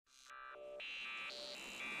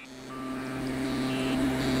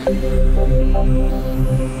Hello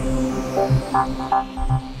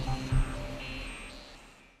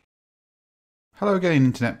again,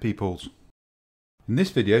 Internet peoples. In this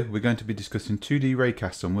video we're going to be discussing 2D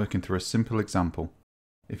Raycasts and working through a simple example.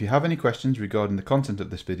 If you have any questions regarding the content of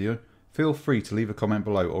this video, feel free to leave a comment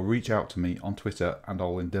below or reach out to me on Twitter and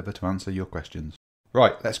I'll endeavour to answer your questions.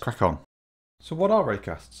 Right, let's crack on. So what are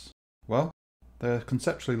Raycasts? Well, they're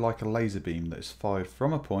conceptually like a laser beam that is fired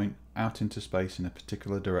from a point out into space in a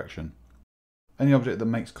particular direction. Any object that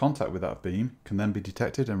makes contact with that beam can then be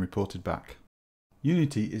detected and reported back.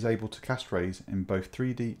 Unity is able to cast rays in both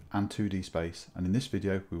 3D and 2D space, and in this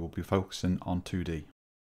video we will be focusing on 2D.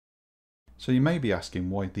 So you may be asking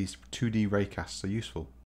why these 2D Raycasts are useful.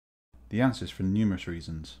 The answer is for numerous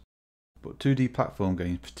reasons, but 2D platform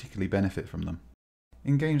games particularly benefit from them.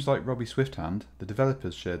 In games like Robbie Swifthand, the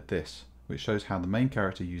developers shared this, which shows how the main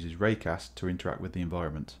character uses Raycast to interact with the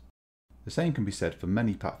environment. The same can be said for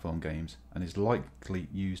many platform games, and is likely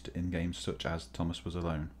used in games such as Thomas Was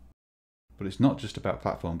Alone. But it's not just about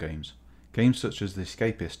platform games. Games such as The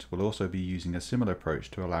Escapist will also be using a similar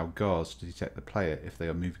approach to allow guards to detect the player if they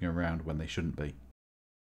are moving around when they shouldn't be.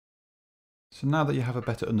 So now that you have a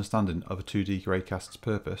better understanding of a 2D Raycast's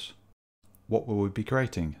purpose, what will we be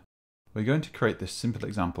creating? We're going to create this simple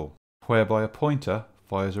example, whereby a pointer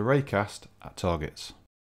fires a Raycast at targets.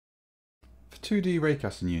 For 2D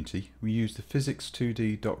Raycasts in Unity, we use the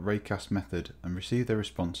physics2d.raycast method and receive their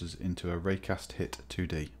responses into a Raycast hit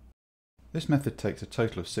 2D. This method takes a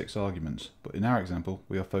total of 6 arguments, but in our example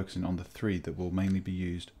we are focusing on the 3 that will mainly be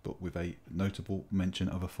used, but with a notable mention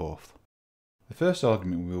of a 4th. The first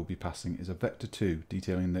argument we will be passing is a vector2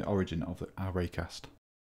 detailing the origin of our Raycast.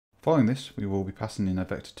 Following this, we will be passing in a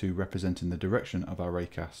vector2 representing the direction of our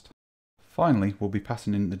Raycast. Finally, we'll be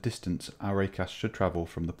passing in the distance our Raycast should travel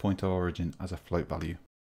from the point of origin as a float value.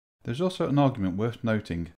 There is also an argument worth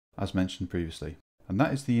noting, as mentioned previously, and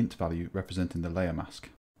that is the int value representing the layer mask.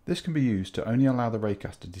 This can be used to only allow the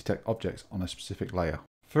Raycast to detect objects on a specific layer.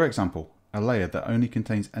 For example, a layer that only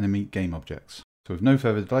contains enemy game objects. So with no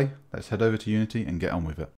further delay, let's head over to Unity and get on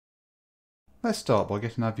with it. Let's start by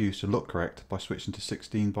getting our views to look correct by switching to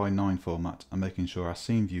 16:9 format and making sure our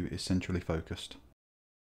scene view is centrally focused.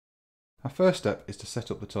 Our first step is to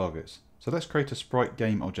set up the targets, so let's create a sprite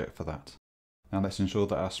game object for that. Now let's ensure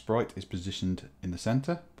that our sprite is positioned in the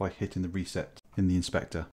centre by hitting the reset in the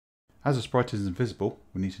inspector. As the sprite is invisible,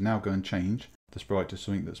 we need to now go and change the sprite to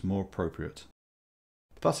something that's more appropriate.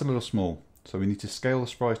 But that's a little small, so we need to scale the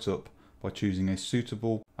sprite up by choosing a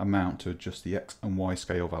suitable amount to adjust the X and Y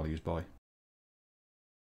scale values by.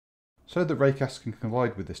 So that Raycast can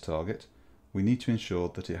collide with this target, we need to ensure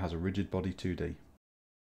that it has a rigid body 2D.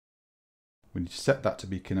 We need to set that to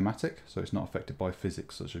be kinematic, so it's not affected by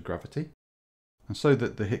physics such as gravity. And so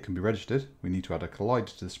that the hit can be registered, we need to add a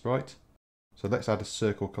collider to the sprite. So let's add a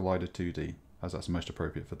circle collider 2D, as that's most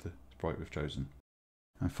appropriate for the sprite we've chosen.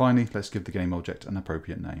 And finally, let's give the game object an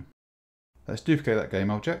appropriate name. Let's duplicate that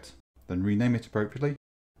game object, then rename it appropriately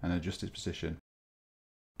and adjust its position.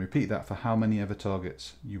 Repeat that for how many ever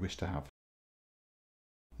targets you wish to have.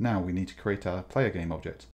 Now we need to create our player game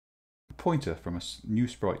object, a pointer from a new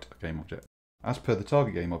sprite game object. As per the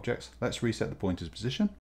target game objects, let's reset the pointer's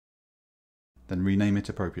position, then rename it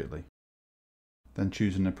appropriately. Then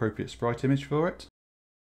choose an appropriate sprite image for it.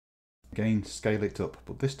 Again, scale it up,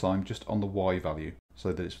 but this time just on the Y value,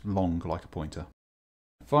 so that it's long like a pointer.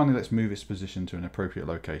 Finally, let's move its position to an appropriate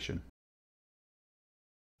location.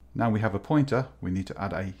 Now we have a pointer, we need to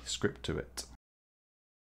add a script to it.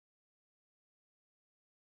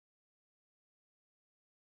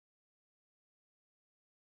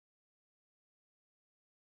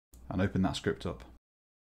 And open that script up.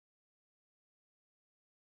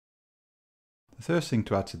 The first thing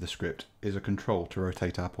to add to the script is a control to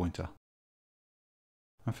rotate our pointer.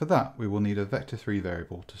 And for that we will need a vector3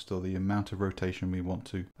 variable to store the amount of rotation we want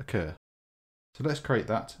to occur. So let's create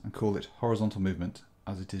that and call it horizontal movement,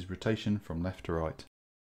 as it is rotation from left to right.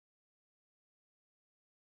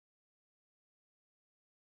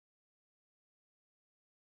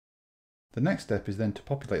 The next step is then to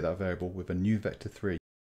populate that variable with a new vector3.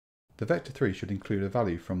 The vector3 should include a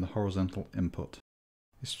value from the horizontal input.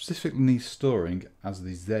 It specifically needs storing as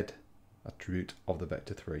the Z attribute of the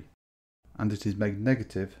vector3, and it is made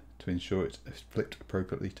negative to ensure it is flipped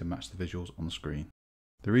appropriately to match the visuals on the screen.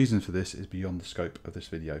 The reason for this is beyond the scope of this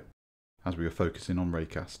video, as we are focusing on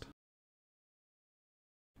Raycast.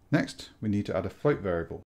 Next, we need to add a float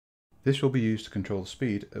variable. This will be used to control the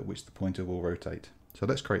speed at which the pointer will rotate, so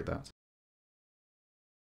let's create that.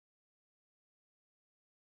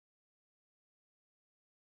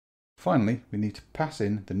 Finally, we need to pass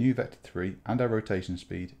in the new vector3 and our rotation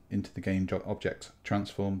speed into the game object's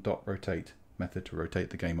transform.rotate method to rotate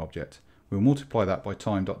the game object. We'll multiply that by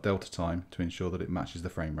time.delta time to ensure that it matches the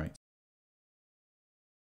frame rate.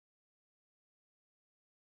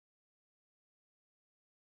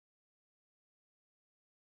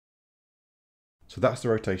 So that's the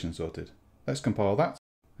rotation sorted. Let's compile that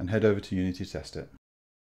and head over to Unity to test it.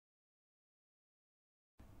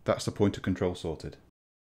 That's the pointer control sorted.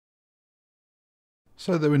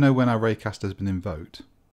 So that we know when our Raycast has been invoked,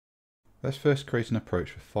 let's first create an approach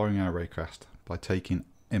for firing our Raycast by taking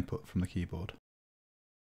input from the keyboard.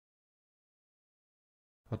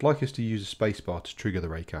 I'd like us to use a spacebar to trigger the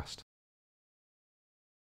Raycast.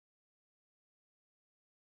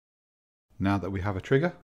 Now that we have a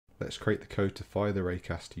trigger, let's create the code to fire the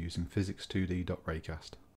Raycast using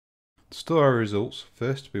physics2d.raycast. To store our results,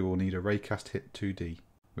 first we will need a Raycast hit 2d,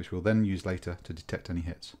 which we'll then use later to detect any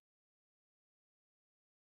hits.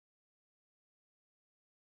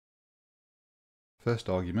 First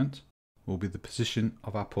argument will be the position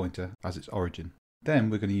of our pointer as its origin.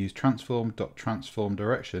 Then we're going to use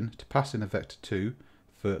transform.transformDirection to pass in a vector2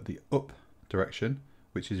 for the up direction,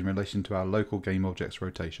 which is in relation to our local game object's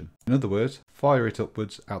rotation. In other words, fire it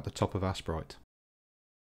upwards out the top of our sprite.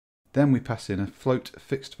 Then we pass in a float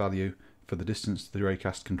fixed value for the distance the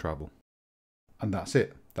Raycast can travel. And that's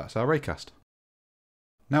it, that's our Raycast.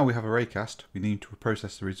 Now we have a Raycast, we need to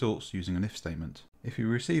process the results using an if statement. If we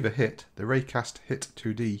receive a hit, the Raycast hit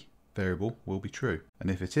 2d variable will be true,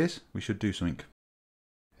 and if it is, we should do something.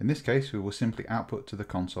 In this case, we will simply output to the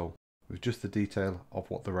console with just the detail of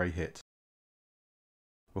what the ray hit.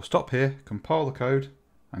 We'll stop here, compile the code,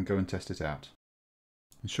 and go and test it out.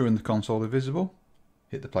 Ensuring the console is visible,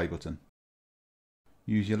 hit the play button.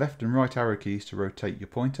 Use your left and right arrow keys to rotate your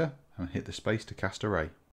pointer and hit the space to cast a ray.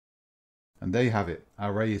 And there you have it,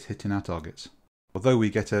 our ray is hitting our targets. Although we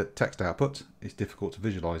get a text output, it's difficult to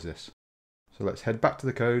visualize this. So let's head back to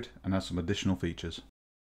the code and add some additional features.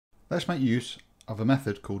 Let's make use of a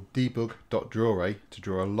method called debug.drawRay to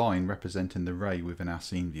draw a line representing the ray within our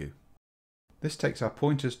scene view. This takes our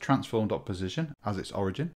pointer's transform.position as its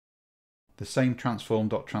origin, the same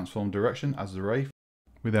transform.transformDirection as the ray.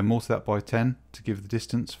 We then multiply that by 10 to give the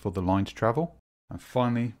distance for the line to travel, and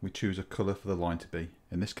finally we choose a colour for the line to be,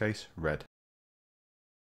 in this case red.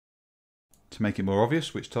 To make it more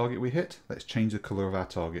obvious which target we hit, let's change the colour of our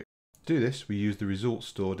target. To do this, we use the results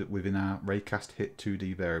stored within our Raycast hit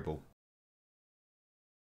 2d variable.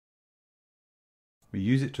 We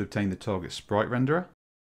use it to obtain the target sprite renderer,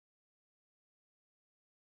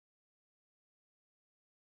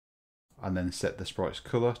 and then set the sprite's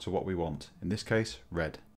colour to what we want, in this case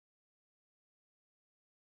red.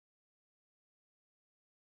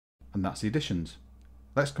 And that's the additions.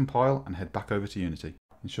 Let's compile and head back over to Unity.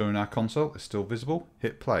 Ensuring our console is still visible,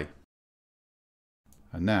 hit play.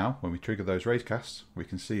 And now, when we trigger those Raycasts, we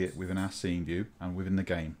can see it within our scene view and within the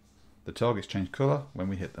game. The targets change colour when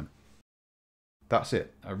we hit them. That's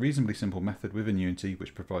it, a reasonably simple method within Unity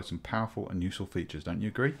which provides some powerful and useful features, don't you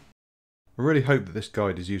agree? I really hope that this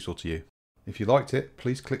guide is useful to you. If you liked it,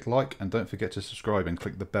 please click like and don't forget to subscribe and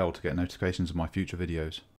click the bell to get notifications of my future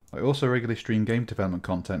videos. I also regularly stream game development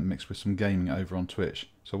content mixed with some gaming over on Twitch,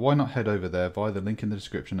 so why not head over there via the link in the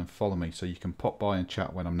description and follow me so you can pop by and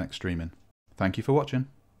chat when I'm next streaming. Thank you for watching.